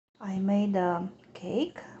I made a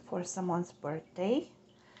cake for someone's birthday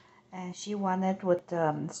and she wanted with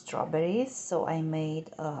strawberries, so I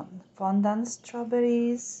made fondant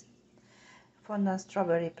strawberry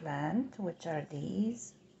plant, which are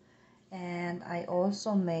these, and I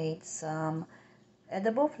also made some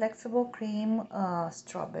edible flexible cream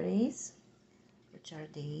strawberries, which are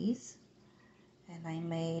these, and I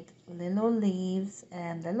made little leaves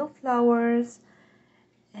and little flowers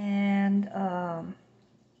and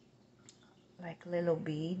like little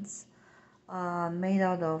beads made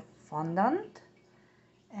out of fondant,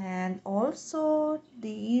 and also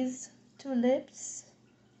these tulips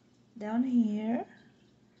down here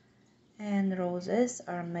and roses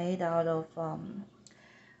are made out of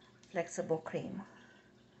flexible cream.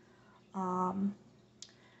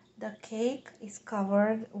 The cake is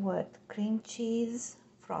covered with cream cheese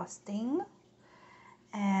frosting,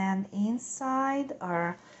 and inside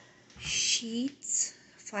are sheets,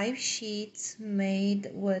 5 sheets made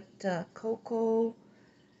with cocoa,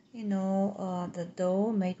 the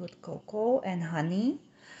dough made with cocoa and honey,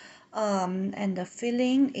 and the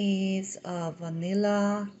filling is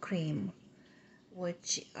vanilla cream,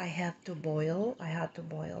 which I had to boil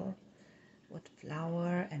with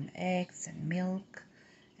flour and eggs and milk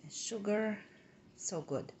and sugar. So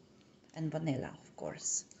good. And vanilla, of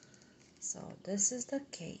course. So this is the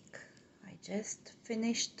cake I just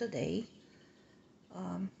finished today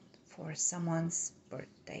for someone's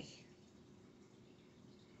birthday.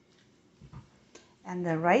 And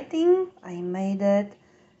the writing, I made it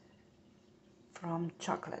from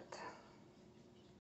chocolate.